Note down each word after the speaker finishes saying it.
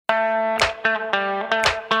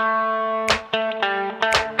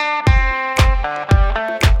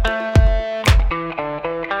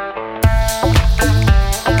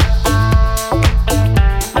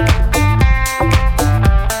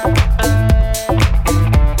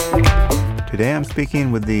Today I'm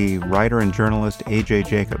speaking with the writer and journalist A.J.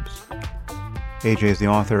 Jacobs. A.J. is the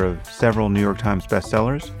author of several New York Times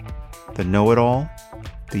bestsellers, The Know-It-All,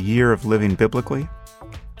 The Year of Living Biblically,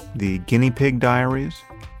 The Guinea Pig Diaries,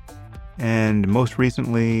 and most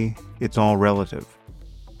recently, It's All Relative.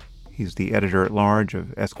 He's the editor-at-large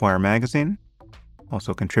of Esquire magazine,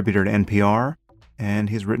 also a contributor to NPR,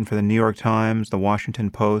 and he's written for the New York Times, the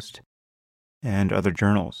Washington Post, and other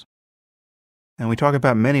journals. And we talk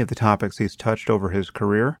about many of the topics he's touched over his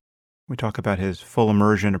career. We talk about his full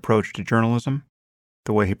immersion approach to journalism,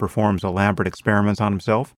 the way he performs elaborate experiments on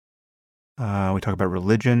himself. We talk about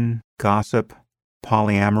religion, gossip,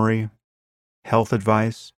 polyamory, health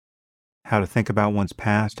advice, how to think about one's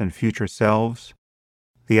past and future selves,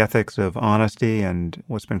 the ethics of honesty and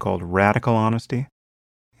what's been called radical honesty,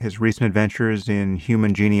 his recent adventures in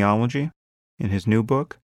human genealogy in his new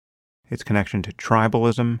book, its connection to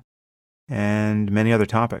tribalism, and many other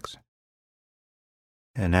topics.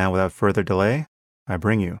 And now, without further delay, I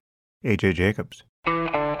bring you A.J. Jacobs. I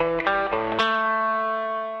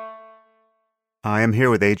am here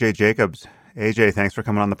with A.J. Jacobs. A.J., thanks for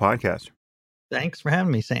coming on the podcast. Thanks for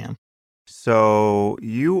having me, Sam. So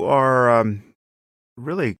you are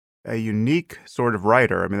really a unique sort of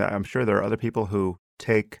writer. I mean, I'm sure there are other people who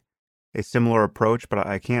take a similar approach, but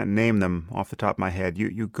I can't name them off the top of my head.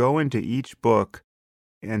 You go into each book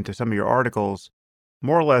and to some of your articles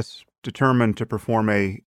more or less determined to perform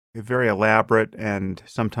a very elaborate and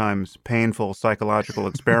sometimes painful psychological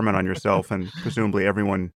experiment on yourself and presumably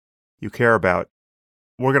everyone you care about.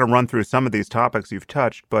 We're going to run through some of these topics you've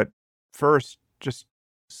touched, but first, just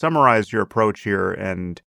summarize your approach here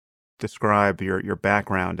and describe your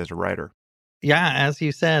background as a writer. Yeah, as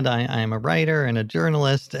you said, I'm a writer and a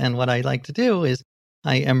journalist, and what I like to do is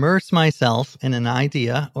I immerse myself in an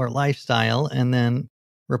idea or lifestyle and then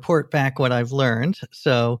report back what I've learned.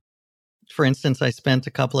 So, for instance, I spent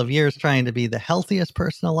a couple of years trying to be the healthiest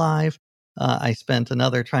person alive. I spent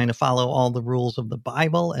another trying to follow all the rules of the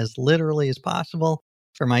Bible as literally as possible.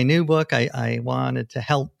 For my new book, I wanted to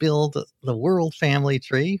help build the world family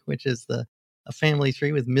tree, which is a family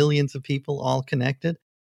tree with millions of people all connected.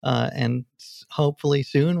 And hopefully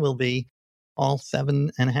soon will be all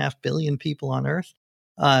 7.5 billion people on Earth.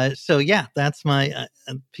 So yeah, that's my,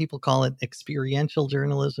 people call it experiential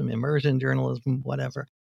journalism, immersion journalism, whatever.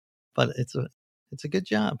 But it's a good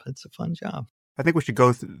job. It's a fun job. I think we should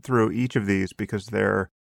go through each of these because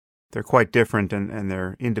they're quite different and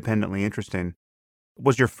they're independently interesting.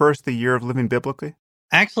 Was your first The Year of Living Biblically?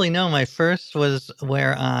 Actually, no. My first was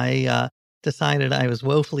where I decided I was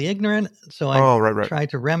woefully ignorant. So I tried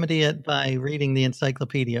to remedy it by reading the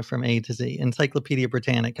encyclopedia from A to Z, Encyclopedia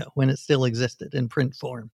Britannica, when it still existed in print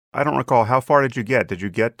form. I don't recall. How far did you get? Did you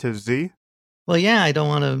get to Z? Well, yeah, I don't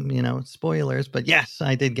want to, spoilers, but yes,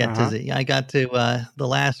 I did get to Z. I got to, the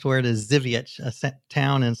last word is Żywiec, a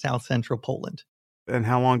town in south central Poland. And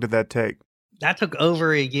how long did that take? That took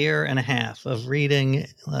over a year and a half of reading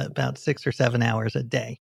about 6 or 7 hours a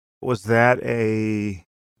day. Was that a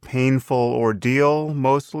painful ordeal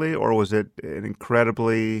mostly, or was it an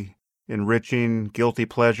incredibly enriching, guilty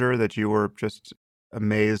pleasure that you were just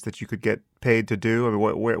amazed that you could get paid to do? I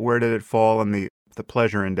mean, where did it fall in the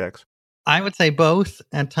pleasure index? I would say both.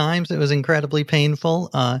 At times it was incredibly painful,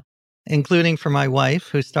 including for my wife,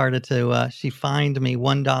 who started to, she fined me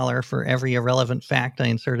 $1 for every irrelevant fact I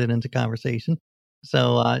inserted into conversation.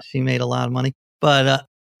 So she made a lot of money. But at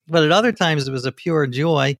other times it was a pure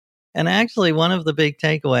joy. And actually one of the big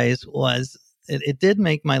takeaways was it did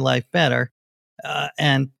make my life better.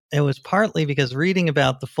 And it was partly because reading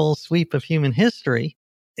about the full sweep of human history,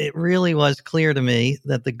 it really was clear to me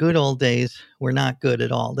that the good old days were not good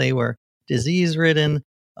at all. They were disease-ridden,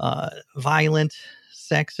 violent,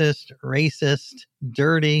 sexist, racist,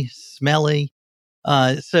 dirty, smelly.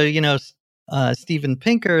 Steven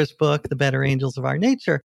Pinker's book, The Better Angels of Our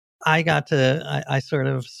Nature, I sort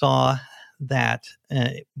of saw that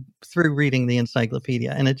through reading the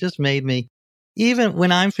encyclopedia. And it just made me, even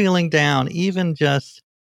when I'm feeling down, even just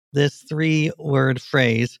this 3-word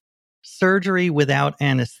phrase, surgery without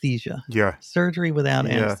anesthesia. Yeah. Surgery without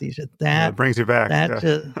anesthesia. That brings you back.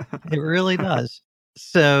 It really does.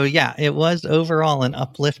 So yeah, it was overall an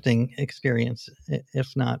uplifting experience,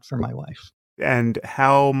 if not for my wife. And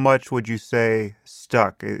how much would you say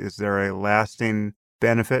stuck? Is there a lasting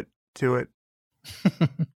benefit to it?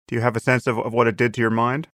 Do you have a sense of what it did to your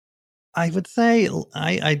mind? I would say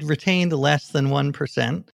I retained less than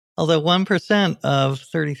 1%, although 1% of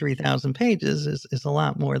 33,000 pages is a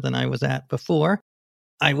lot more than I was at before.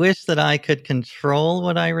 I wish that I could control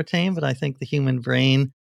what I retain, but I think the human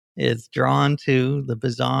brain is drawn to the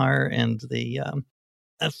bizarre and the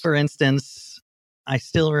for instance, I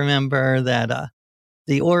still remember that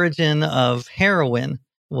the origin of heroin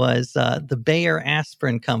was the Bayer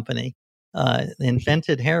Aspirin Company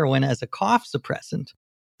invented heroin as a cough suppressant.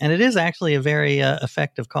 And it is actually a very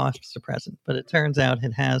effective cough suppressant, but it turns out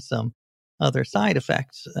it has some other side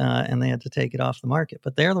effects, and they had to take it off the market.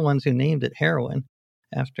 But they're the ones who named it heroin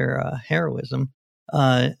after heroism.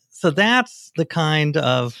 So that's the kind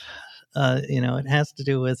of, it has to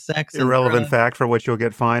do with sex and Irrelevant drugs. fact for which you'll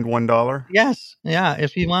get fined $1. Yes. Yeah.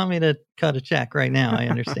 If you want me to cut a check right now, I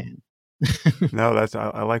understand. No,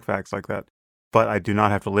 I like facts like that, but I do not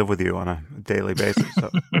have to live with you on a daily basis. So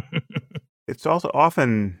it's also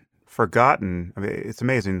often forgotten. I mean, it's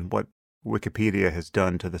amazing what Wikipedia has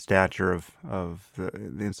done to the stature of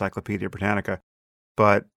the Encyclopedia Britannica,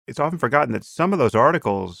 but it's often forgotten that some of those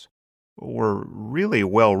articles were really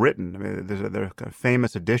well written. I mean, there are kind of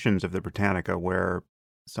famous editions of the Britannica where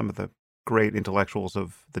some of the great intellectuals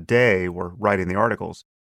of the day were writing the articles.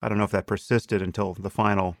 I don't know if that persisted until the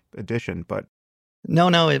final edition, but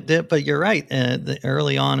No, it did. But you're right.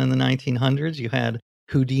 Early on in the 1900s, you had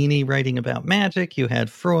Houdini writing about magic. You had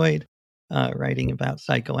Freud writing about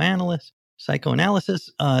psychoanalysis.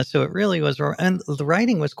 So it really was, and the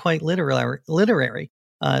writing was quite literary.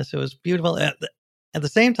 So it was beautiful. At the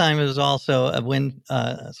same time, it was also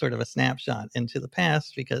sort of a snapshot into the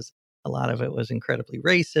past because a lot of it was incredibly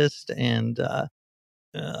racist and a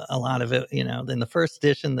lot of it, in the first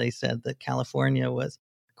edition, they said that California was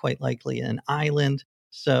quite likely an island.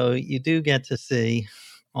 So you do get to see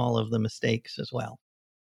all of the mistakes as well.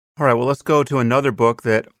 all right, well, let's go to another book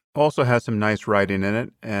that also has some nice writing in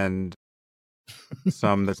it and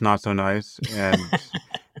some that's not so nice. And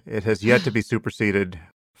it has yet to be superseded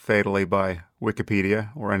fatally by Wikipedia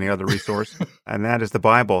or any other resource. And that is the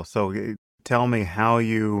Bible. So tell me how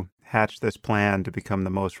you hatched this plan to become the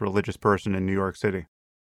most religious person in New York City.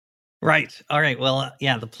 Right. All right. Well,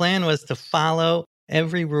 yeah, the plan was to follow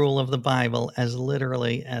every rule of the Bible as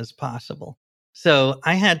literally as possible. So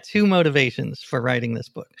I had two motivations for writing this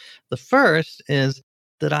book. The first is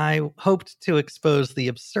that I hoped to expose the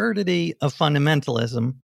absurdity of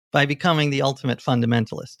fundamentalism by becoming the ultimate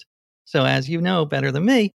fundamentalist. So, as you know better than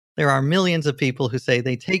me, there are millions of people who say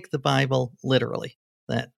they take the Bible literally,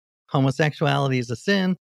 that homosexuality is a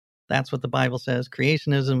sin. That's what the Bible says.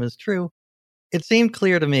 Creationism is true. It seemed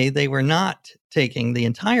clear to me they were not taking the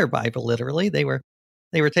entire Bible literally. They were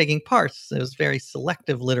taking parts. It was very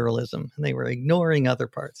selective literalism, and they were ignoring other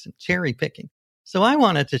parts and cherry picking. So I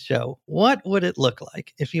wanted to show what would it look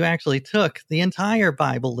like if you actually took the entire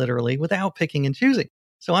Bible literally without picking and choosing.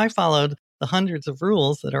 So I followed the hundreds of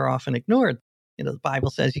rules that are often ignored. The Bible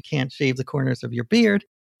says you can't shave the corners of your beard.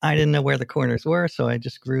 I didn't know where the corners were, so I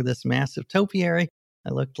just grew this massive topiary. I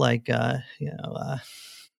looked like, You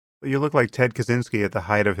look like Ted Kaczynski at the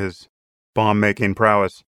height of his bomb-making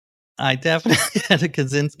prowess. I definitely had a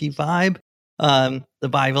Kaczynski vibe. The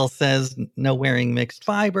Bible says no wearing mixed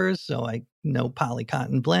fibers, so no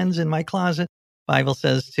polycotton blends in my closet. Bible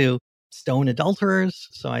says to stone adulterers,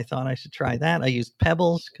 so I thought I should try that. I used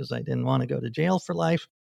pebbles because I didn't want to go to jail for life.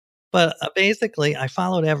 But basically, I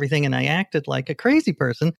followed everything and I acted like a crazy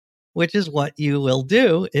person, which is what you will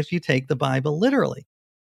do if you take the Bible literally.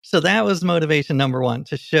 So that was motivation number one,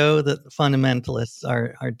 to show that the fundamentalists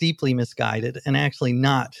are deeply misguided and actually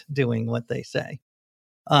not doing what they say.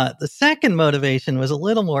 The second motivation was a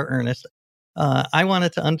little more earnest. I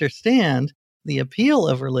wanted to understand the appeal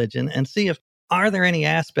of religion and see if are there any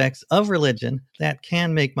aspects of religion that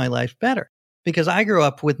can make my life better? Because I grew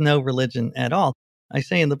up with no religion at all. I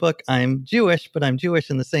say in the book, I'm Jewish, but I'm Jewish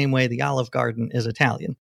in the same way the Olive Garden is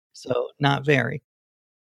Italian. So not very.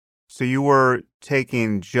 So you were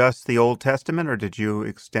taking just the Old Testament, or did you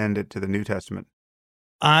extend it to the New Testament?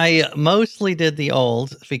 I mostly did the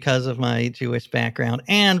old because of my Jewish background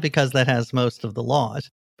and because that has most of the laws,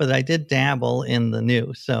 but I did dabble in the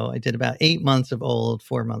new. So I did about 8 months of old,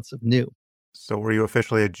 4 months of new. So were you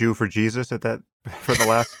officially a Jew for Jesus at that for the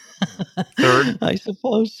last third? I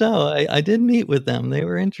suppose so. I did meet with them. They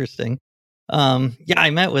were interesting. Yeah, I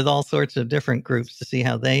met with all sorts of different groups to see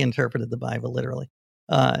how they interpreted the Bible literally.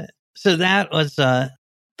 So that was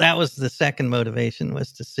the second motivation,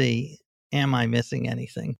 was to see, am I missing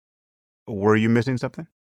anything? Were you missing something?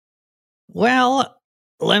 Well,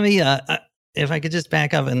 let me if I could just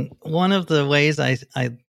back up. And one of the ways I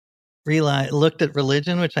looked at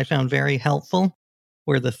religion, which I found very helpful,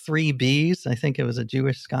 were the 3 B's. I think it was a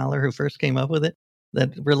Jewish scholar who first came up with it, that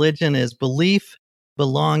religion is belief,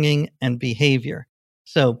 belonging, and behavior.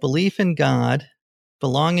 So belief in God,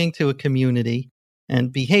 belonging to a community,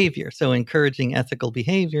 and behavior. So encouraging ethical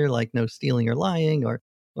behavior like no stealing or lying, or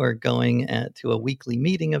or going to a weekly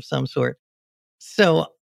meeting of some sort. So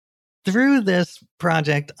through this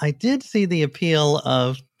project, I did see the appeal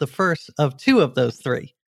of the first of two of those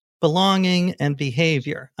three, belonging and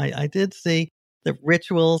behavior. I did see that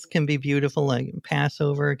rituals can be beautiful, like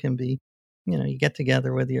Passover can be, you get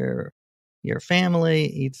together with your family,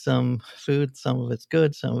 eat some food. Some of it's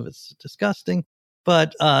good, some of it's disgusting.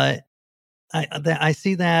 But I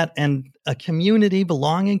see that, and a community,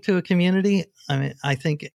 belonging to a community. I mean, I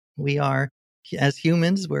think we are, as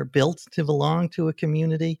humans, we're built to belong to a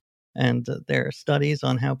community. And there are studies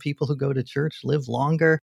on how people who go to church live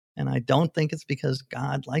longer. And I don't think it's because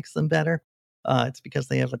God likes them better. It's because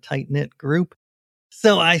they have a tight knit group.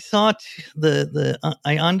 So I saw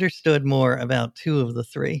I understood more about two of the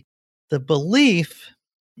three. The belief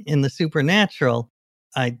in the supernatural,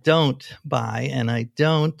 I don't buy, and I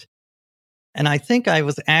think I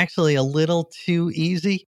was actually a little too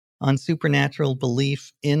easy on supernatural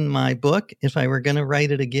belief in my book. If I were going to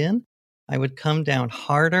write it again, I would come down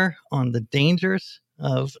harder on the dangers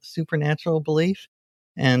of supernatural belief,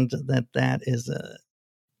 and that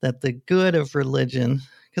the good of religion,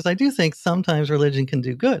 because I do think sometimes religion can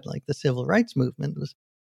do good, like the civil rights movement was,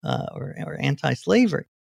 or anti-slavery.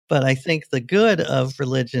 But I think the good of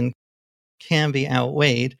religion can be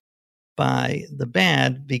outweighed by the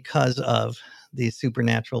bad, because of these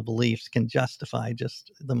supernatural beliefs can justify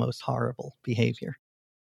just the most horrible behavior.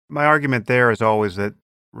 My argument there is always that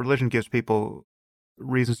religion gives people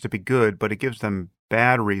reasons to be good, but it gives them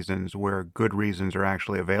bad reasons where good reasons are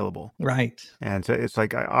actually available. Right. And so it's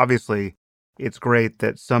like, obviously, it's great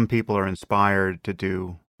that some people are inspired to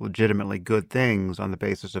do legitimately good things on the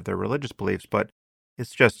basis of their religious beliefs, but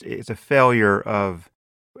it's a failure of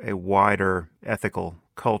a wider ethical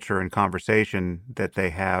culture and conversation that they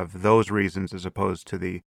have those reasons as opposed to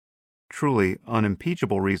the truly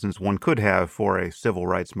unimpeachable reasons one could have for a civil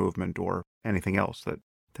rights movement or anything else that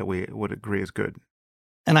we would agree is good.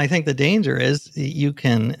 And I think the danger is you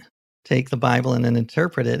can take the Bible and then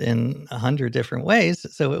interpret it in 100 different ways.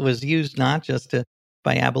 So it was used not just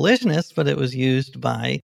by abolitionists, but it was used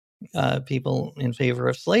by people in favor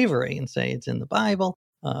of slavery, and say it's in the Bible,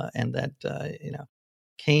 and that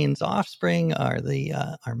Cain's offspring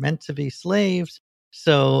are meant to be slaves.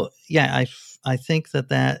 So yeah, I think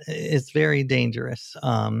that is very dangerous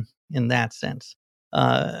in that sense.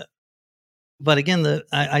 But again,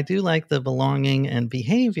 I do like the belonging and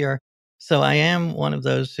behavior. So I am one of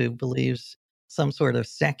those who believes some sort of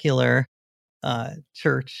secular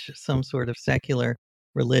church, some sort of secular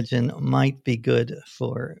religion might be good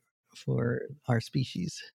for our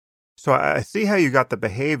species. So I see how you got the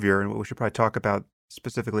behavior, and we should probably talk about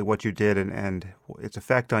specifically what you did and its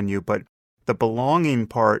effect on you. But the belonging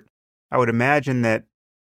part, I would imagine that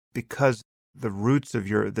because the roots of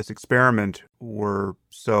this experiment were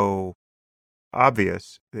so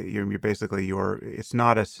obvious that it's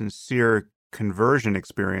not a sincere conversion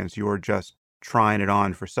experience. You're just trying it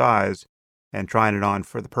on for size and trying it on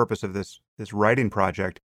for the purpose of this writing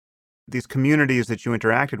project. These communities that you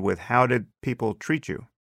interacted with, how did people treat you?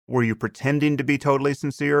 Were you pretending to be totally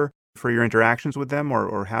sincere for your interactions with them,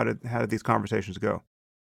 or how did these conversations go?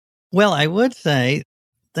 Well, I would say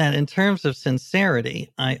that in terms of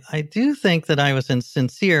sincerity, I do think that I was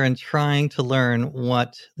sincere in trying to learn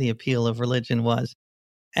what the appeal of religion was.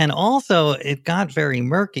 And also, it got very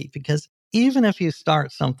murky, because even if you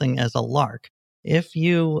start something as a lark, if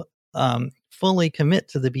you fully commit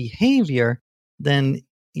to the behavior, then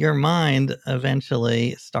your mind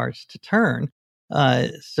eventually starts to turn.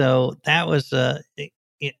 So that was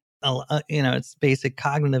it's basic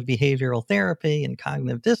cognitive behavioral therapy and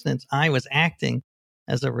cognitive dissonance. I was acting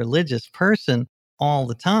as a religious person all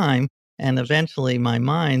the time, and eventually my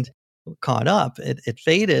mind caught up. It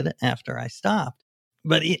faded after I stopped.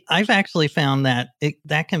 But I've actually found that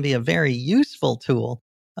that can be a very useful tool.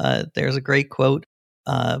 There's a great quote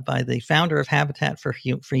by the founder of Habitat for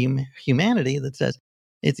Humanity that says,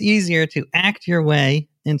 "It's easier to act your way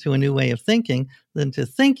into a new way of thinking than to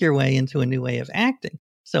think your way into a new way of acting."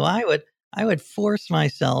 So I would force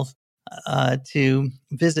myself to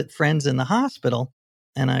visit friends in the hospital,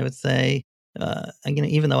 and I would say,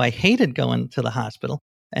 even though I hated going to the hospital,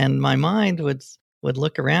 and my mind would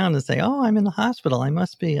look around and say, "Oh, I'm in the hospital. I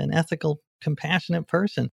must be an ethical, compassionate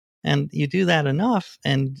person." And you do that enough,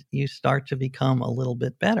 and you start to become a little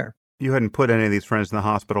bit better. You hadn't put any of these friends in the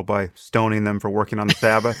hospital by stoning them for working on the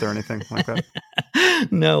Sabbath or anything like that?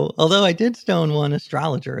 No, although I did stone one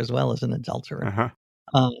astrologer as well as an adulterer. Uh-huh.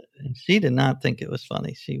 And she did not think it was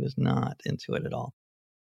funny. She was not into it at all.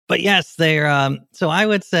 But yes, so I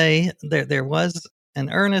would say there was an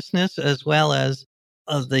earnestness, as well as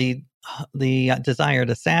of the the desire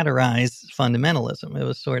to satirize fundamentalism. It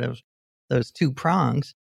was sort of those two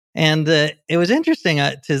prongs. And it was interesting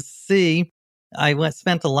to see.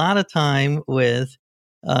 Spent a lot of time with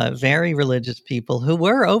very religious people who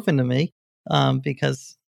were open to me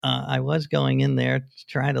because I was going in there to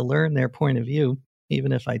try to learn their point of view,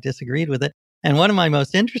 even if I disagreed with it. And one of my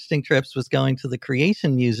most interesting trips was going to the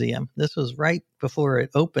Creation Museum. This was right before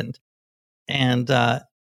it opened. And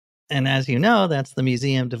as you know, that's the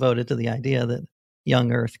museum devoted to the idea that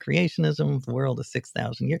young Earth creationism, the world is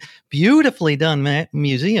 6,000 years. Beautifully done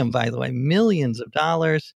museum, by the way, millions of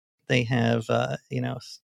dollars. They have,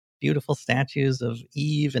 beautiful statues of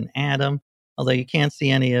Eve and Adam, although you can't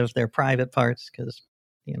see any of their private parts because,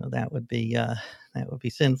 that would be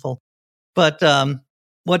sinful. But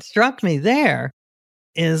what struck me there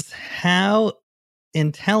is how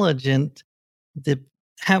intelligent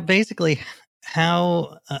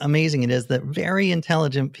how amazing it is that very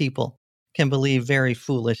intelligent people can believe very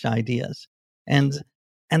foolish ideas. And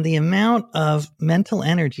the amount of mental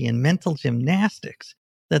energy and mental gymnastics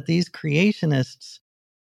that these creationists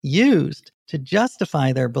used to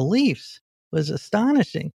justify their beliefs was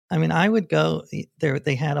astonishing. I mean, I would go there.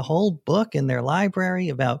 They had a whole book in their library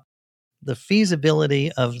about the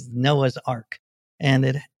feasibility of Noah's Ark.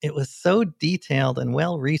 And it was so detailed and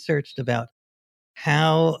well researched about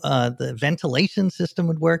how the ventilation system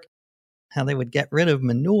would work, how they would get rid of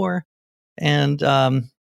manure. And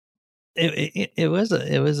it was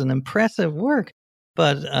an impressive work.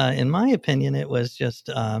 But in my opinion, it was just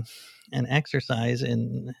an exercise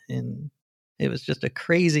in it was just a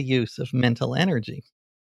crazy use of mental energy.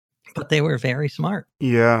 But they were very smart.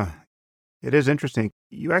 Yeah, it is interesting.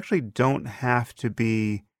 You actually don't have to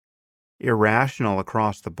be irrational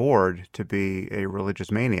across the board to be a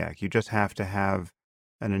religious maniac. You just have to have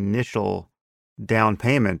an initial down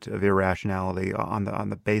payment of irrationality on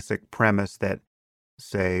the basic premise that,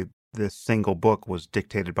 say, this single book was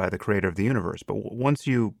dictated by the creator of the universe. But once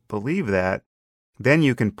you believe that, then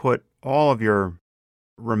you can put all of your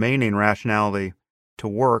remaining rationality to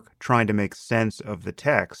work trying to make sense of the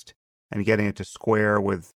text and getting it to square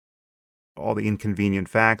with all the inconvenient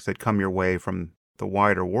facts that come your way from the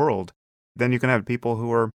wider world. Then you can have people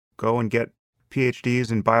who go and get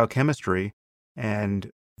PhDs in biochemistry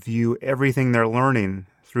and view everything they're learning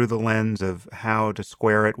through the lens of how to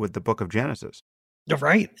square it with the book of Genesis.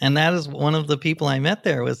 Right. And that is one of the people I met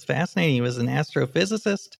there. It was fascinating. He was an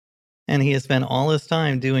astrophysicist, and he has spent all his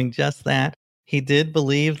time doing just that. He did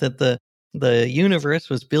believe that the universe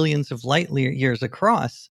was billions of light years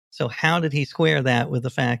across. So how did he square that with the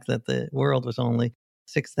fact that the world was only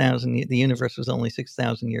 6,000, the universe was only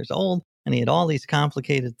 6,000 years old? And he had all these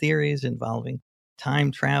complicated theories involving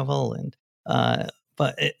time travel. And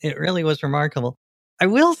but it really was remarkable. I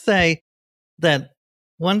will say that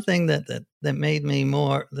one thing that made me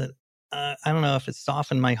more I don't know if it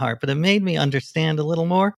softened my heart, but it made me understand a little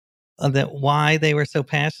more that why they were so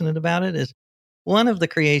passionate about it is one of the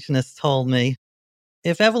creationists told me,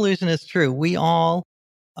 if evolution is true, we all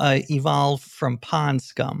evolved from pond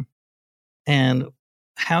scum. And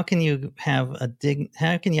how can you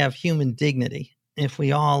have human dignity if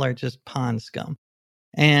we all are just pond scum?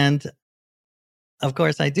 And of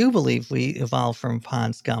course, I do believe we evolved from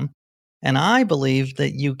pond scum. And I believe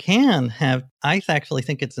that I actually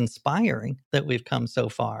think it's inspiring that we've come so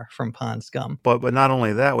far from pond scum. But not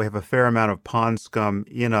only that, we have a fair amount of pond scum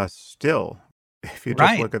in us still. If you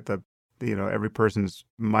just look at every person's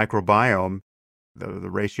microbiome, the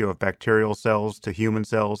ratio of bacterial cells to human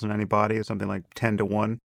cells in any body is something like 10 to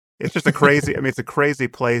 1. It's just it's a crazy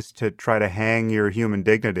place to try to hang your human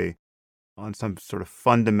dignity on some sort of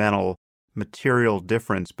fundamental material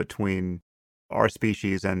difference between our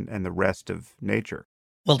species and the rest of nature.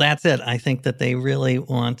 Well, that's it. I think that they really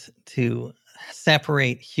want to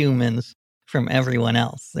separate humans from everyone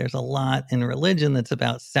else. There's a lot in religion that's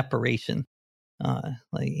about separation.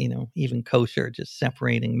 Even kosher, just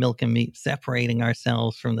separating milk and meat, separating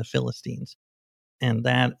ourselves from the Philistines. And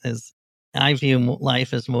that is, I view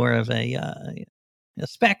life as more of a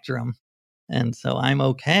spectrum. And so I'm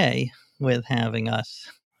okay with having us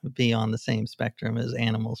be on the same spectrum as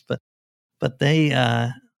animals. But they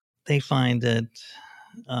find it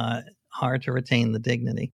hard to retain the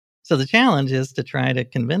dignity. So the challenge is to try to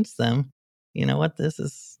convince them, you know what,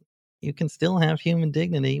 you can still have human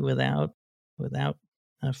dignity without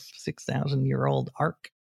a 6,000-year-old ark.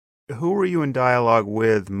 Who were you in dialogue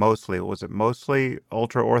with mostly? Was it mostly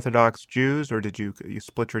ultra-Orthodox Jews, or did you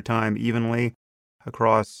split your time evenly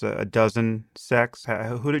across a dozen sects?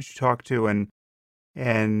 Who did you talk to?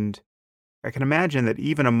 And I can imagine that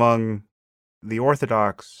even among the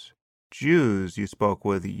Orthodox Jews you spoke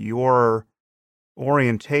with, your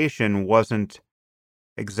orientation wasn't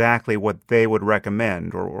exactly what they would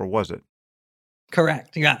recommend, or was it?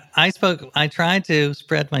 Correct. Yeah. I tried to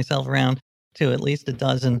spread myself around to at least a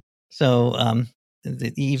dozen. So,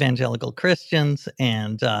 the evangelical Christians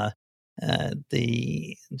and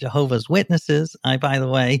the Jehovah's Witnesses. By the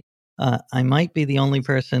way, I might be the only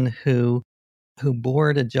person who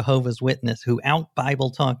bored a Jehovah's Witness, who out Bible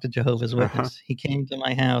talked a Jehovah's Uh-huh. Witness. He came to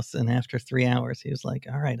my house, and after 3 hours, he was like,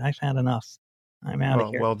 "All right, I've had enough. I'm out of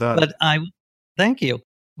Well, here." well done. But thank you.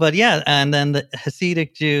 But yeah, and then the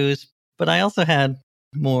Hasidic Jews. But I also had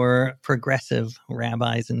more progressive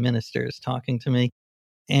rabbis and ministers talking to me.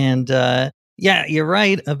 And yeah, you're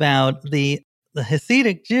right about the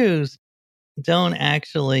Hasidic Jews don't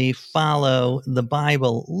actually follow the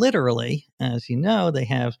Bible literally. As you know, they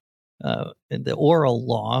have the oral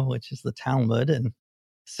law, which is the Talmud. And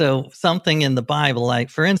so something in the Bible, like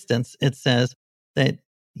for instance, it says that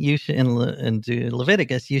you should, in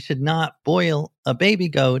Leviticus, you should not boil a baby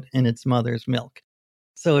goat in its mother's milk.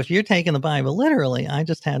 So if you're taking the Bible literally, I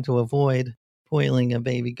just had to avoid boiling a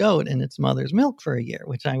baby goat in its mother's milk for a year,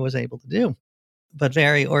 which I was able to do. But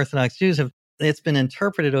very Orthodox Jews have it's been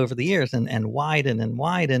interpreted over the years and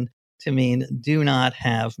widened to mean do not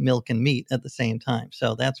have milk and meat at the same time.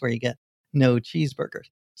 So that's where you get no cheeseburgers.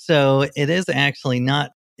 So it is actually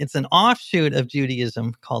not it's an offshoot of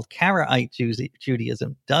Judaism called Karaite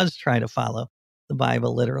Judaism does try to follow the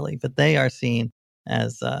Bible literally, but they are seen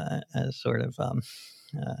as sort of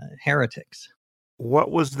heretics.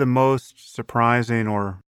 What was the most surprising,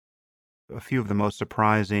 or a few of the most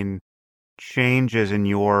surprising changes in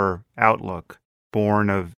your outlook born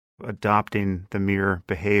of adopting the mere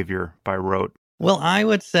behavior by rote? Well, I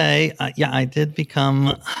would say, yeah, I did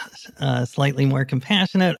become slightly more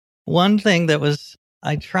compassionate. One thing that was,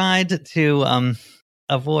 I tried to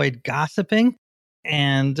avoid gossiping,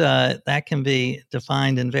 and that can be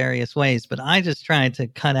defined in various ways, but I just tried to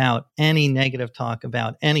cut out any negative talk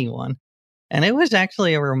about anyone. And it was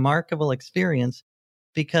actually a remarkable experience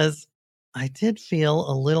because I did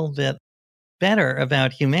feel a little bit better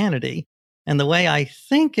about humanity. And the way I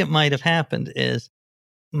think it might have happened is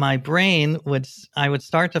my brain I would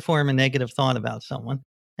start to form a negative thought about someone,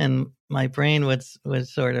 and my brain would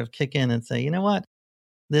sort of kick in and say, "You know what?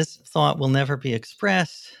 This thought will never be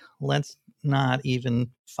expressed. Let's not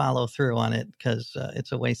even follow through on it because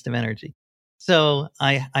it's a waste of energy." So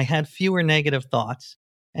I had fewer negative thoughts,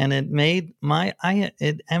 and it made my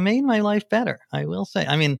life better. I will say.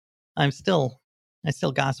 I mean, I still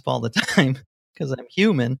gossip all the time because I'm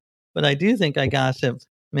human, but I do think I gossip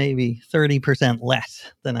maybe 30% less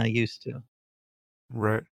than I used to.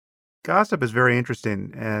 Right. Gossip is very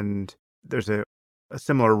interesting, and there's a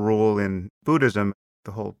similar rule in Buddhism,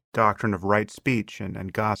 the whole doctrine of right speech,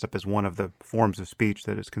 and gossip is one of the forms of speech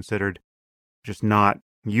that is considered just not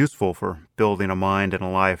useful for building a mind and a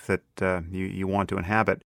life that you want to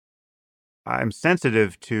inhabit. I'm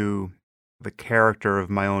sensitive to the character of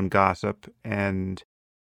my own gossip, and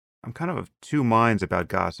I'm kind of two minds about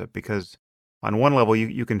gossip because on one level,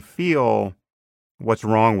 you can feel what's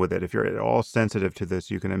wrong with it. If you're at all sensitive to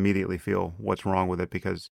this, you can immediately feel what's wrong with it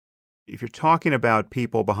because if you're talking about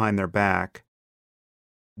people behind their back,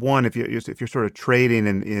 one, if you're sort of trading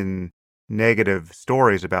in negative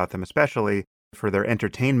stories about them, especially for their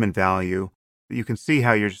entertainment value, you can see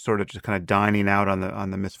how you're sort of just kind of dining out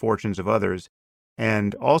on the misfortunes of others.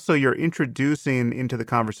 And also you're introducing into the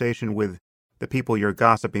conversation with the people you're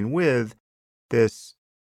gossiping with this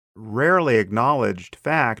rarely acknowledged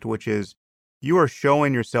fact, which is you are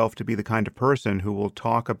showing yourself to be the kind of person who will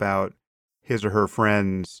talk about his or her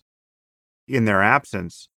friends in their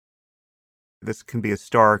absence. This can be as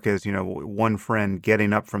stark as, one friend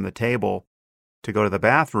getting up from the table to go to the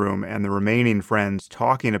bathroom and the remaining friends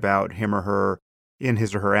talking about him or her in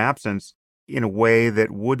his or her absence in a way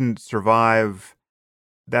that wouldn't survive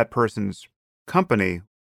that person's company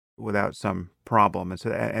without some problem.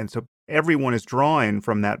 And so everyone is drawing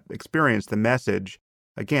from that experience the message,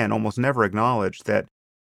 again, almost never acknowledged, that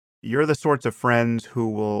you're the sorts of friends who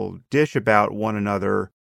will dish about one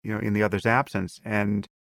another, in the other's absence. And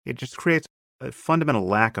it just creates a fundamental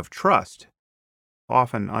lack of trust,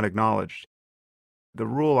 often unacknowledged. The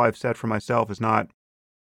rule I've set for myself is not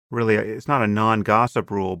really, it's not a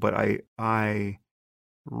non-gossip rule, but I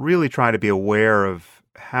really try to be aware of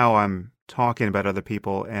how I'm talking about other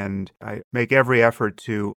people, and I make every effort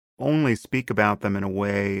to only speak about them in a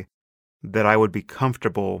way that I would be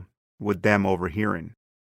comfortable with them overhearing.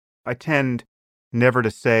 I tend never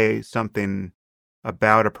to say something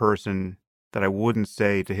about a person that I wouldn't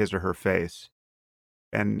say to his or her face.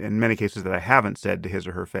 and in many cases that I haven't said to his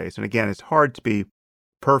or her face. And again, it's hard to be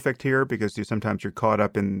perfect here because sometimes you're caught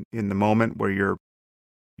up in the moment where you're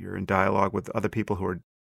in dialogue with other people who are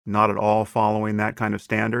not at all following that kind of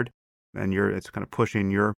standard, and it's kind of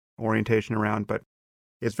pushing your orientation around. But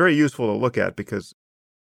it's very useful to look at because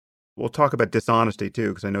we'll talk about dishonesty too,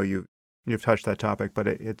 because I know you've touched that topic. But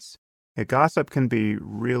gossip can be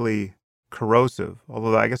really corrosive.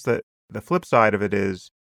 Although I guess the flip side of it is,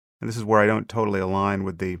 and this is where I don't totally align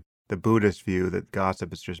with the Buddhist view that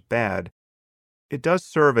gossip is just bad, it does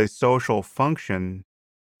serve a social function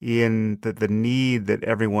in the need that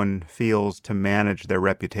everyone feels to manage their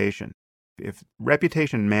reputation. If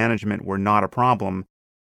reputation management were not a problem,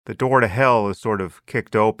 the door to hell is sort of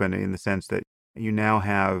kicked open in the sense that you now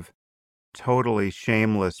have totally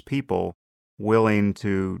shameless people willing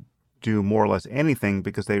to do more or less anything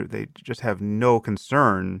because they just have no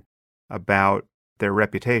concern about their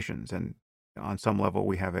reputations. And on some level,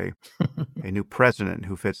 we have a new president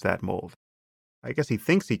who fits that mold. I guess he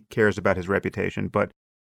thinks he cares about his reputation, but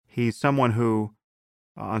he's someone who,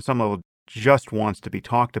 on some level, just wants to be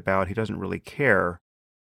talked about. He doesn't really care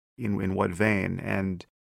in what vein. And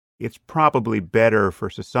it's probably better for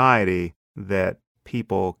society that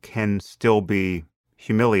people can still be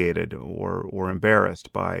humiliated or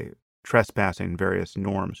embarrassed by trespassing various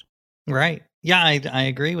norms. Right. Yeah, I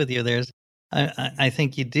agree with you. I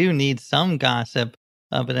think you do need some gossip,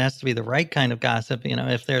 but it has to be the right kind of gossip.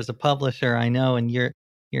 If there's a publisher I know and you're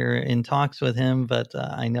in talks with him, but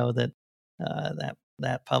I know that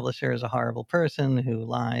that publisher is a horrible person who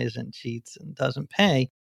lies and cheats and doesn't pay.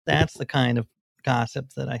 That's the kind of gossip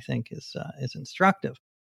that I think is instructive.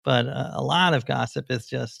 But a lot of gossip is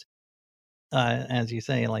just, as you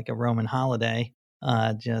say, like a Roman holiday,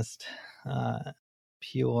 just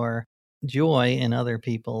pure joy in other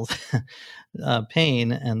people's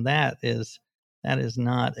pain, and that is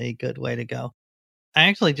not a good way to go. I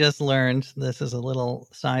actually just learned, this is a little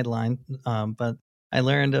sideline, but I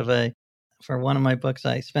learned for one of my books,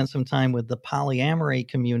 I spent some time with the polyamory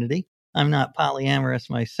community. I'm not polyamorous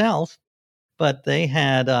myself, but they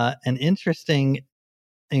had an interesting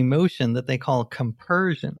emotion that they call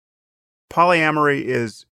compersion. Polyamory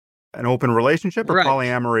is an open relationship, or Right.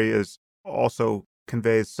 polyamory is also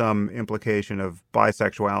conveys some implication of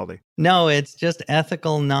bisexuality? No, it's just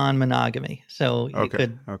ethical non-monogamy. So you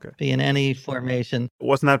could be in any formation.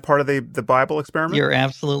 Wasn't that part of the Bible experiment? You're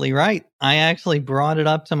absolutely right. I actually brought it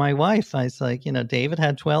up to my wife. I was like, David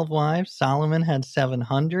had 12 wives. Solomon had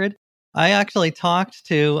 700. I actually talked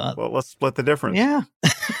to... well, let's split the difference. Yeah.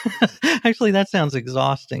 Actually, that sounds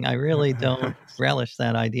exhausting. I really don't relish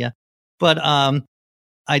that idea. But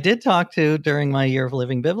I did talk to, during my year of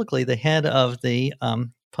living biblically, the head of the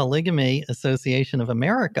Polygamy Association of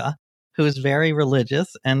America, who is very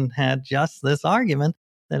religious and had just this argument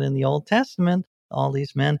that in the Old Testament, all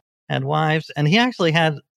these men had wives. And he actually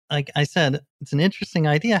had, like I said, it's an interesting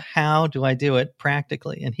idea. How do I do it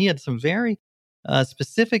practically? And he had some very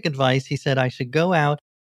specific advice. He said, I should go out,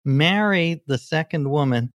 marry the second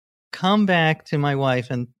woman, come back to my wife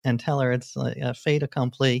and tell her it's like a fait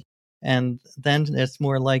accompli. And then it's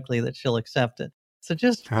more likely that she'll accept it. So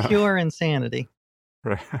just pure insanity.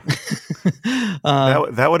 Right.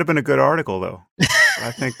 That would have been a good article, though.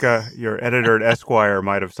 I think your editor at Esquire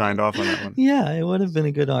might have signed off on that one. Yeah, it would have been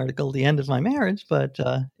a good article, the end of my marriage. But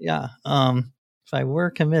if I were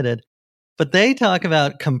committed. But they talk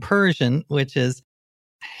about compersion, which is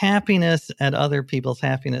happiness at other people's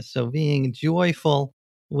happiness. So being joyful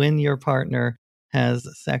when your partner has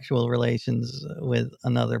sexual relations with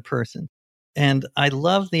another person. And I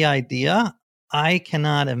love the idea. I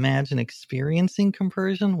cannot imagine experiencing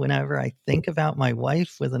compersion whenever I think about my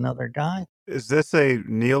wife with another guy. Is this a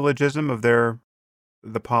neologism of the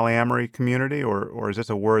polyamory community, or is this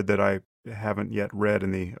a word that I haven't yet read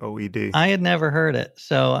in the OED? I had never heard it,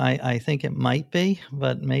 so I think it might be,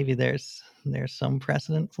 but maybe there's some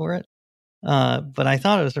precedent for it. But I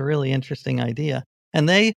thought it was a really interesting idea. And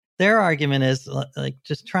their argument is like,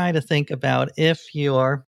 just try to think about if you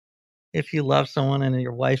love someone and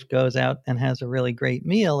your wife goes out and has a really great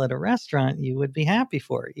meal at a restaurant, you would be happy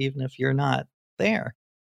for it, even if you're not there.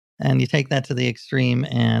 And you take that to the extreme,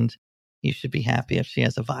 and you should be happy if she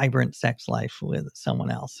has a vibrant sex life with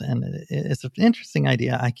someone else. And it's an interesting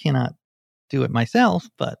idea. I cannot do it myself,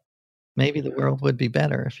 but maybe the world would be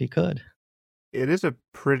better if you could. It is a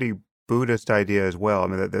pretty Buddhist idea as well. I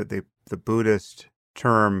mean, the Buddhist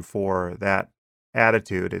term for that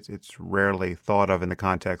attitude, it's rarely thought of in the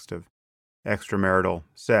context of extramarital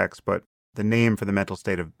sex, but the name for the mental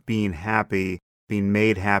state of being happy, being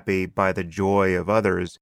made happy by the joy of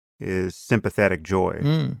others, is sympathetic joy.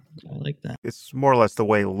 I like that. It's more or less the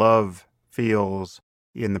way love feels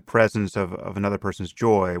in the presence of another person's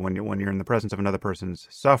joy. When you're in the presence of another person's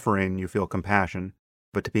suffering, you feel compassion.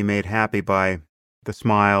 But to be made happy by the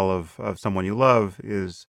smile of someone you love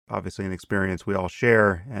is obviously an experience we all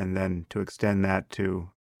share, and then to extend that to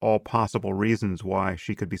all possible reasons why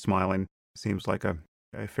she could be smiling seems like a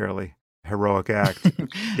fairly heroic act,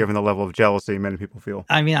 given the level of jealousy many people feel.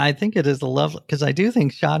 I mean, I think it is a love, because I do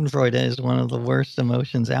think Schadenfreude is one of the worst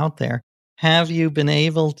emotions out there. Have you been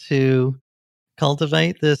able to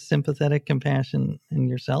cultivate this sympathetic compassion in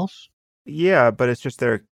yourself? Yeah, but it's just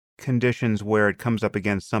there are conditions where it comes up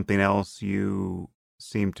against something else you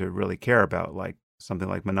seem to really care about, like something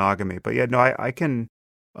like monogamy. But yeah, no, I can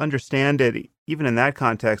understand it even in that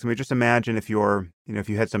context. I mean, just imagine if if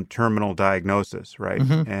you had some terminal diagnosis, right?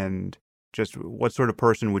 Hmm. And just what sort of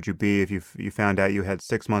person would you be if you found out you had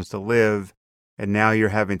 6 months to live, and now you're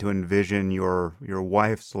having to envision your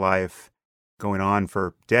wife's life going on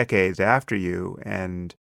for decades after you.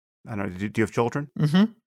 And I don't know, do you have children? Hmm.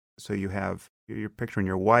 So you're picturing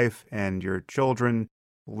your wife and your children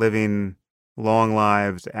living long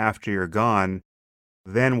lives after you're gone.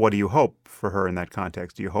 Then what do you hope for her in that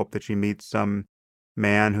context? Do you hope that she meets some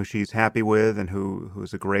man who she's happy with and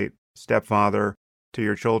who's a great stepfather to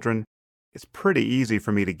your children? It's pretty easy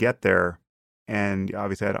for me to get there. And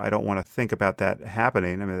obviously, I don't want to think about that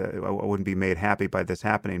happening. I mean, I wouldn't be made happy by this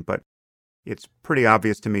happening, but it's pretty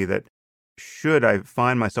obvious to me that should I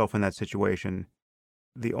find myself in that situation,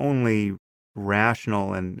 the only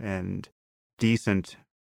rational and decent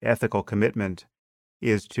ethical commitment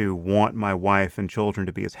is to want my wife and children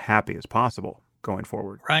to be as happy as possible going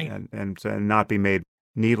forward, Right. and not be made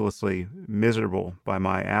needlessly miserable by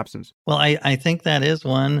my absence. Well, I think that is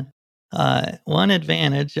one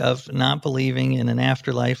advantage of not believing in an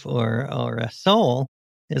afterlife or a soul,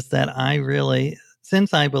 is that I really,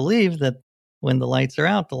 since I believe that when the lights are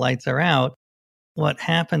out, the lights are out, what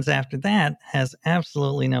happens after that has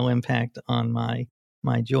absolutely no impact on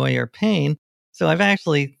my joy or pain. So I've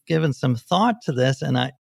actually given some thought to this, and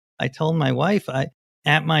I told my wife, I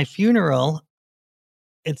at my funeral,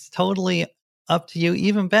 it's totally up to you.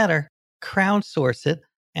 Even better, crowdsource it.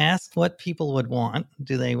 Ask what people would want.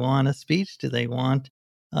 Do they want a speech? Do they want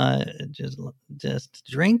uh, just just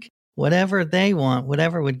drink? Whatever they want,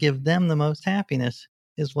 whatever would give them the most happiness,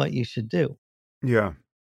 is what you should do. Yeah.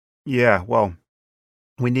 Yeah. Well,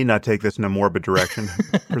 we need not take this in a morbid direction.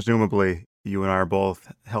 Presumably, you and I are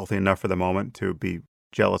both healthy enough for the moment to be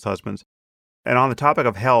jealous husbands. And on the topic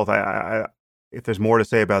of health, if there's more to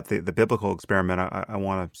say about the biblical experiment, I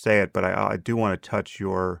want to say it, but I do want to touch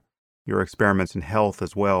your experiments in health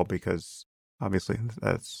as well, because obviously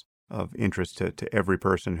that's of interest to every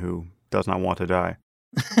person who does not want to die.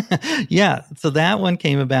 Yeah, so that one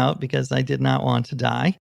came about because I did not want to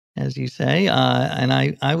die, as you say,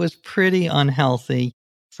 and I was pretty unhealthy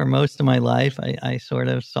for most of my life. I sort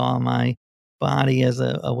of saw my body as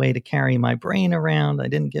a way to carry my brain around. I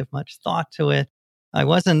didn't give much thought to it. I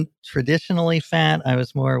wasn't traditionally fat. I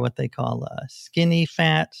was more what they call skinny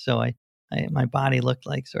fat. So my body looked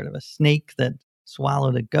like sort of a snake that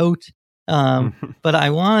swallowed a goat. Um, but I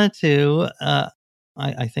wanted to.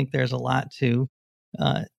 I think there's a lot to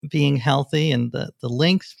being healthy, and the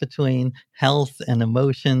links between health and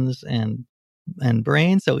emotions and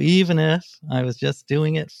brain. So even if I was just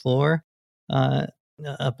doing it for uh,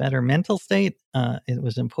 a better mental state, it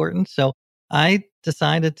was important. So I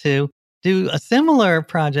decided to do a similar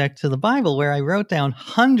project to the Bible, where I wrote down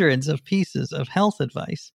hundreds of pieces of health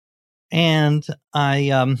advice, and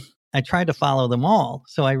I tried to follow them all.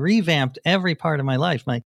 So I revamped every part of my life: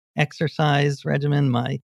 my exercise regimen,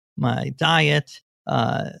 my diet,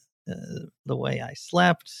 uh, uh, the way I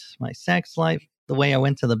slept, my sex life, the way I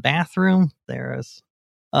went to the bathroom. There's,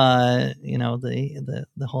 the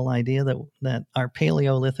whole idea that our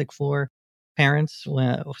Paleolithic foreparents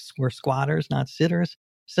were squatters, not sitters.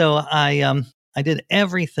 So I did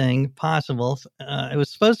everything possible. It was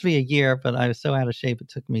supposed to be a year, but I was so out of shape it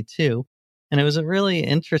took me two, and it was a really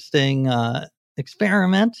interesting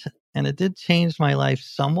experiment, and it did change my life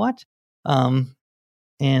somewhat. Um,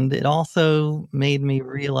 and it also made me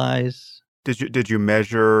realize. Did you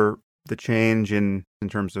measure the change in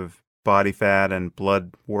terms of body fat and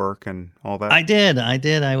blood work and all that? I did.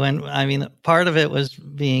 I mean, part of it was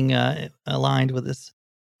being aligned with this,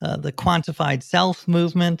 the quantified self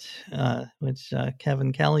movement, which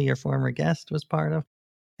Kevin Kelly, your former guest, was part of.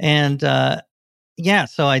 And yeah,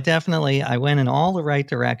 so I went in all the right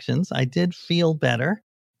directions. I did feel better,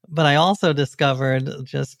 but I also discovered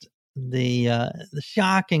just the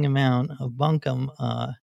shocking amount of bunkum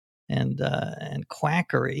and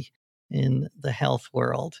quackery in the health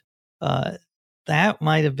world. That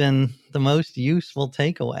might have been the most useful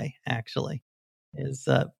takeaway, actually,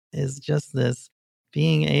 is just this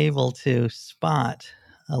being able to spot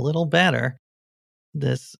a little better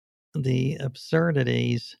this the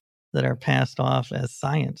absurdities that are passed off as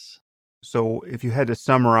science. So, if you had to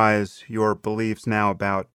summarize your beliefs now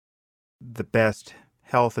about the best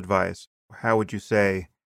health advice, how would you say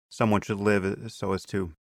someone should live so as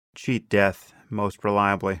to cheat death most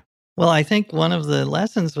reliably? Well, I think one of the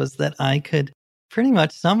lessons was that I could pretty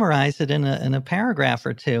much summarize it in a paragraph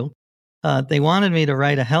or two. They wanted me to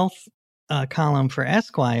write a health column for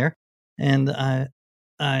Esquire, and I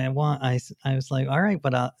was like, all right,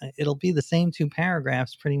 but it'll be the same 2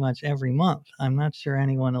 paragraphs pretty much every month. I'm not sure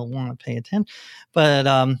anyone will want to pay attention, but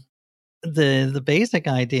the basic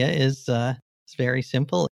idea is it's very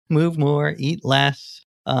simple: move more, eat less,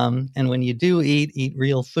 and when you do eat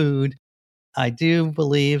real food. I do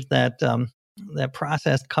believe that that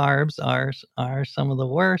processed carbs are some of the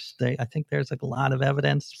worst. I think there's like a lot of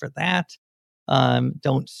evidence for that.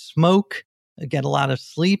 Don't smoke. Get a lot of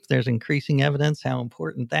sleep. There's increasing evidence how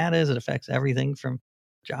important that is. It affects everything from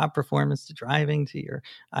job performance to driving to your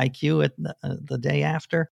IQ at the day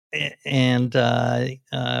after. And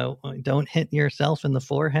don't hit yourself in the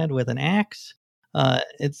forehead with an axe.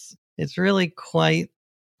 It's really quite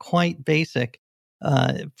basic,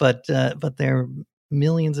 but there are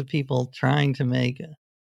millions of people trying to make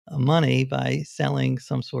money by selling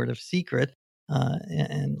some sort of secret,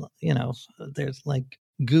 and there's like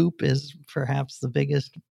Goop is perhaps the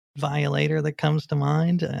biggest violator that comes to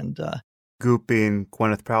mind, and Goop being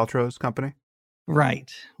Gwyneth Paltrow's company?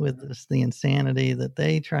 right, with the insanity that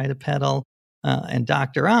they try to peddle. And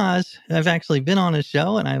Dr. Oz, I've actually been on his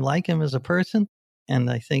show, and I like him as a person, and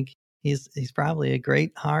I think he's probably a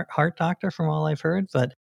great heart doctor from all I've heard.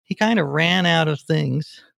 But he kind of ran out of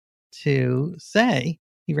things to say.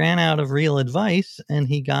 He ran out of real advice, and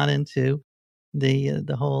he got into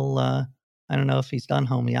the whole. I don't know if he's done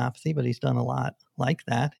homeopathy, but he's done a lot like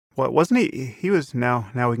that. Well, wasn't he? He was now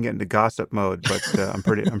we can get into gossip mode, but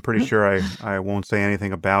I'm pretty sure I won't say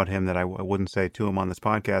anything about him that I wouldn't say to him on this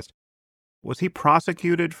podcast. Was he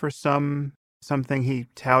prosecuted for something he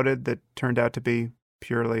touted that turned out to be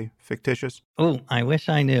purely fictitious? Oh, I wish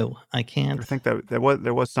I knew. I can't. I think that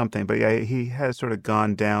there was something, but yeah, he has sort of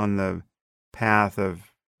gone down the path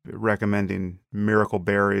of recommending miracle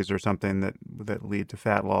berries or something that lead to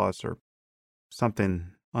fat loss or something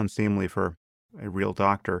unseemly for a real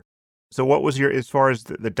doctor. So what was as far as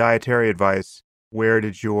the dietary advice, where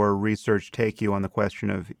did your research take you on the question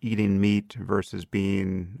of eating meat versus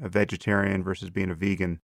being a vegetarian versus being a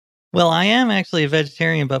vegan? Well, I am actually a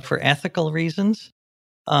vegetarian, but for ethical reasons,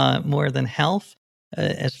 more than health.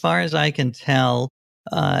 As far as I can tell,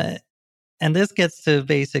 and this gets to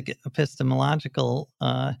basic epistemological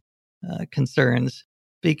concerns,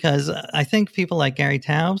 because I think people like Gary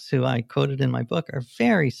Taubes, who I quoted in my book, are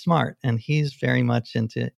very smart, and he's very much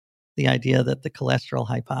into the idea that the cholesterol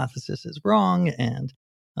hypothesis is wrong, and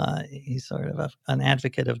he's sort of an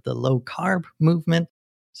advocate of the low carb movement.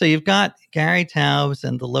 So you've got Gary Taubes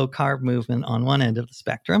and the low carb movement on one end of the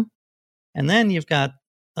spectrum, and then you've got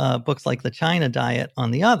books like The China Diet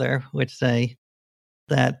on the other, which say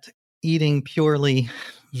that eating purely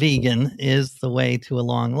vegan is the way to a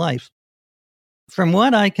long life. From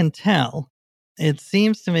what I can tell, it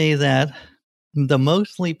seems to me that the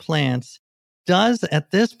mostly plants does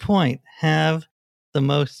at this point have the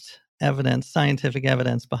most evidence, scientific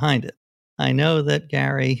evidence behind it. I know that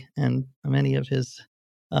Gary and many of his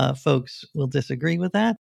folks will disagree with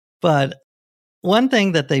that, but one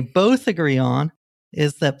thing that they both agree on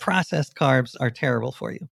is that processed carbs are terrible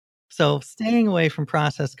for you. So staying away from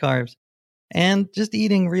processed carbs and just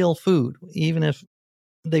eating real food, even if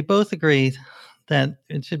they both agree that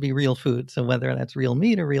it should be real food. So whether that's real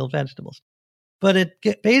meat or real vegetables. But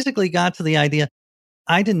it basically got to the idea,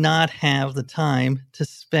 I did not have the time to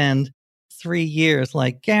spend 3 years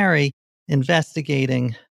like Gary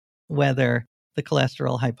investigating whether the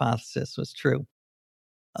cholesterol hypothesis was true.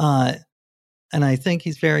 And I think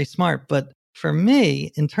he's very smart. But for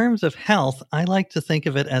me, in terms of health, I like to think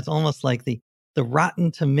of it as almost like the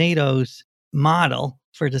Rotten Tomatoes model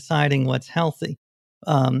for deciding what's healthy.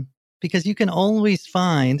 Because you can always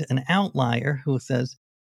find an outlier who says,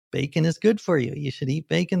 bacon is good for you. You should eat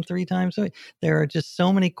bacon 3 times a week. There are just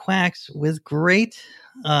so many quacks with great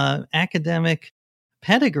academic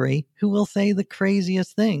pedigree who will say the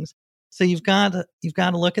craziest things. So you've got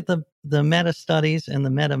to look at the meta studies and the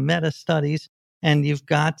meta studies, and you've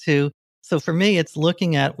got to. So for me, it's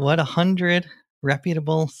looking at what 100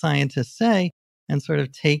 reputable scientists say and sort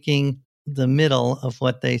of taking the middle of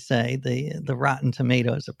what they say, the Rotten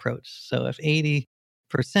Tomatoes approach. So if 80%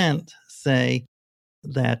 say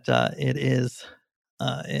that it is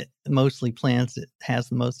mostly plants, it has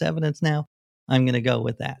the most evidence now, I'm going to go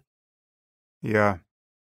with that. Yeah.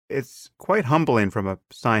 It's quite humbling from a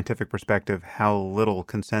scientific perspective how little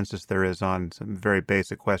consensus there is on some very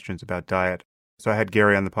basic questions about diet. So I had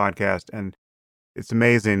Gary on the podcast, and it's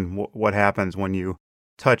amazing what happens when you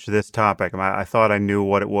touch this topic. I thought I knew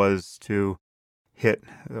what it was to hit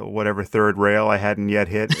whatever third rail I hadn't yet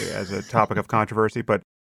hit as a topic of controversy, but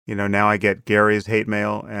now I get Gary's hate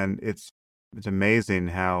mail, and it's amazing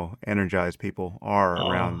how energized people are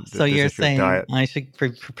around so this you're issue of saying diet. I should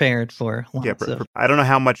be prepared for lots of... I don't know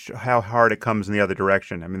how hard it comes in the other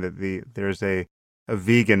direction. I mean, there's a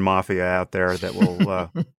vegan mafia out there that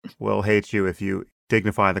will will hate you if you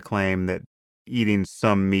dignify the claim that eating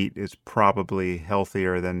some meat is probably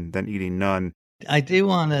healthier than eating none. I do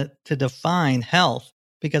want to define health,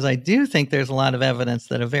 because I do think there's a lot of evidence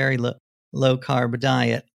that a very low carb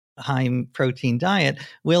diet, high protein diet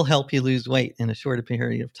will help you lose weight in a shorter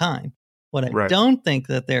period of time. What I don't think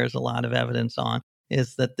that there's a lot of evidence on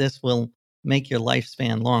is that this will make your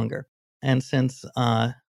lifespan longer. And since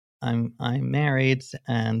I'm married,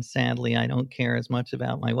 and sadly I don't care as much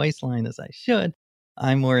about my waistline as I should,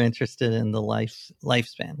 I'm more interested in the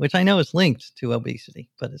lifespan, which I know is linked to obesity,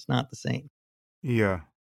 but it's not the same. Yeah.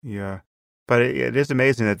 But it is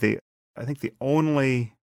amazing that I think the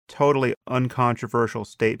only totally uncontroversial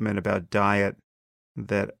statement about diet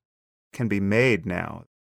that can be made now,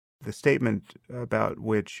 the statement about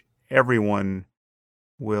which everyone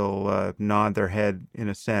will nod their head in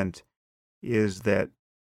assent, is that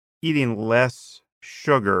eating less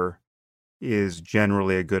sugar is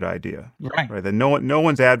generally a good idea. Right. That no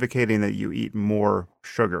one's advocating that you eat more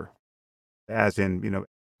sugar, as in,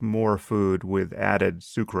 more food with added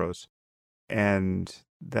sucrose. And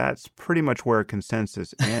that's pretty much where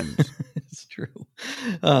consensus ends. It's true.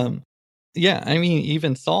 Yeah, I mean,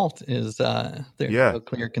 even salt is, there's no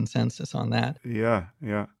clear consensus on that. Yeah.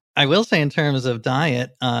 I will say, in terms of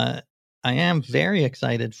diet, I am very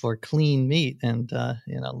excited for clean meat and,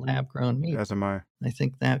 lab-grown meat. As am I. I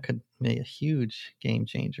think that could be a huge game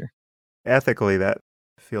changer. Ethically, that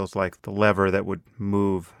feels like the lever that would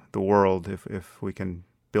move the world if we can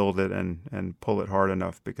build it and pull it hard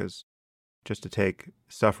enough, because just to take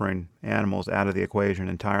suffering animals out of the equation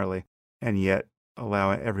entirely and yet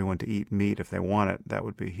allow everyone to eat meat if they want it, that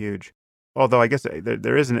would be huge. Although I guess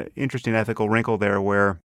there is an interesting ethical wrinkle there,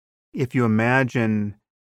 where if you imagine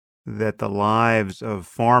that the lives of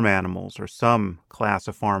farm animals, or some class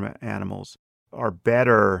of farm animals, are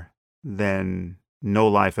better than no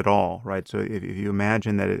life at all, right? So if you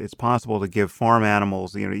imagine that it's possible to give farm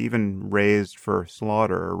animals, even raised for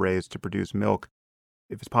slaughter or raised to produce milk,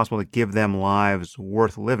 if it's possible to give them lives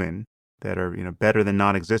worth living that are, better than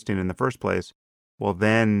not existing in the first place, well,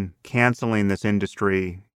 then canceling this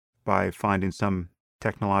industry by finding some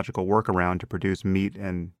technological workaround to produce meat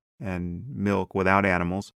and milk without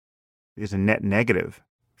animals is a net negative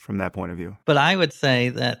from that point of view. But I would say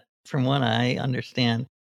that, from what I understand,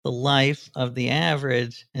 the life of the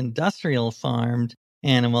average industrial farmed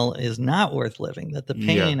animal is not worth living, that the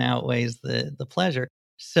pain outweighs the pleasure.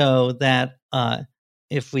 So that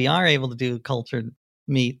if we are able to do cultured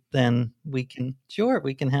meat, then we can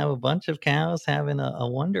have a bunch of cows having a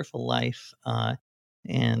wonderful life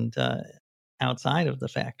and outside of the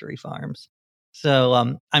factory farms. So,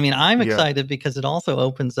 I'm excited because it also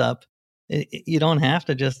opens up. You don't have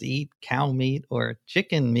to just eat cow meat or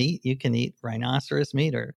chicken meat. You can eat rhinoceros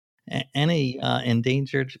meat or any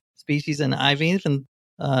endangered species. And I've even,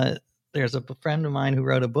 there's a friend of mine who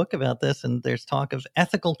wrote a book about this, and there's talk of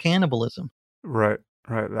ethical cannibalism. Right.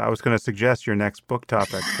 I was going to suggest your next book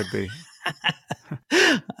topic could be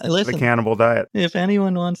Listen, the cannibal diet. If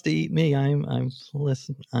anyone wants to eat me, I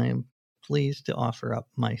am pleased to offer up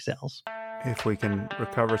my cells. If we can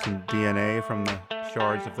recover some DNA from the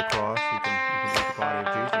shards of the cross, you can eat the body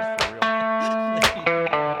of Jesus for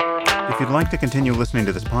real. If you'd like to continue listening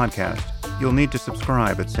to this podcast, you'll need to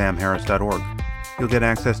subscribe at samharris.org. You'll get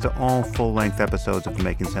access to all full-length episodes of the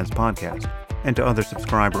Making Sense podcast, and to other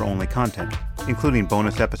subscriber-only content, including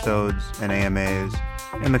bonus episodes and AMAs,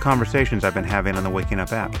 and the conversations I've been having on the Waking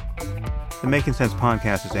Up app. The Making Sense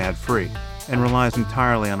podcast is ad-free and relies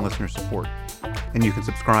entirely on listener support, and you can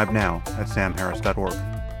subscribe now at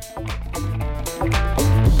samharris.org.